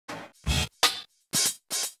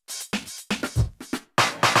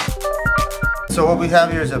So what we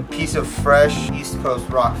have here is a piece of fresh East Coast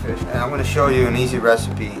rockfish, and I'm going to show you an easy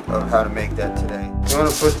recipe of how to make that today. You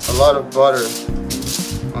want to put a lot of butter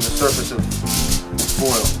on the surface of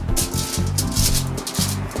foil.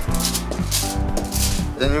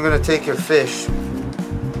 Then you're going to take your fish,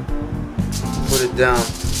 put it down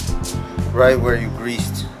right where you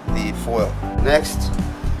greased the foil. Next,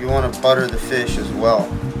 you want to butter the fish as well.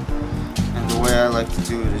 And the way I like to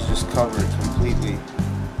do it is just cover it completely in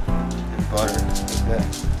butter, like that.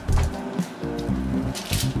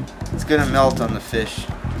 It's going to melt on the fish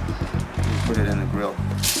when you put it in the grill.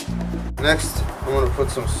 Next, I'm going to put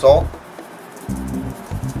some salt.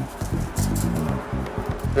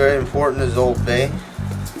 Very important is Old Bay.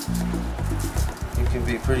 You can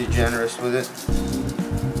be pretty generous with it.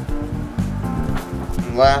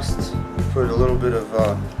 And last, we put a little bit of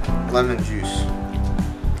lemon juice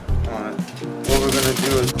on it. What we're going to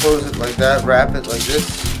do is close it like that, wrap it like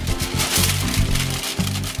this.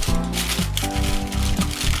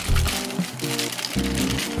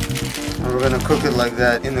 And we're going to cook it like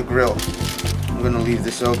that in the grill. I'm going to leave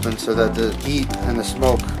this open so that the heat and the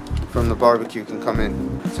smoke from the barbecue can come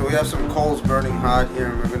in. So we have some coals burning hot here,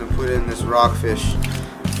 and we're going to put in this rockfish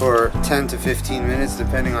for 10 to 15 minutes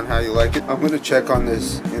depending on how you like it. I'm going to check on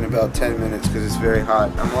this in about 10 minutes because it's very hot.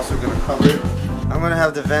 I'm also going to cover it. I'm going to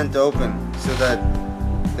have the vent open so that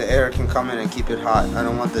the air can come in and keep it hot. I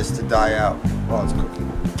don't want this to die out while it's cooking.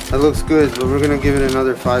 That looks good, but we're going to give it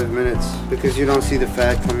another 5 minutes because you don't see the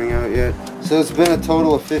fat coming out yet. So it's been a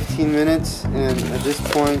total of 15 minutes, and at this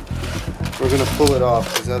point we're going to pull it off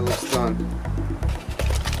because that looks done.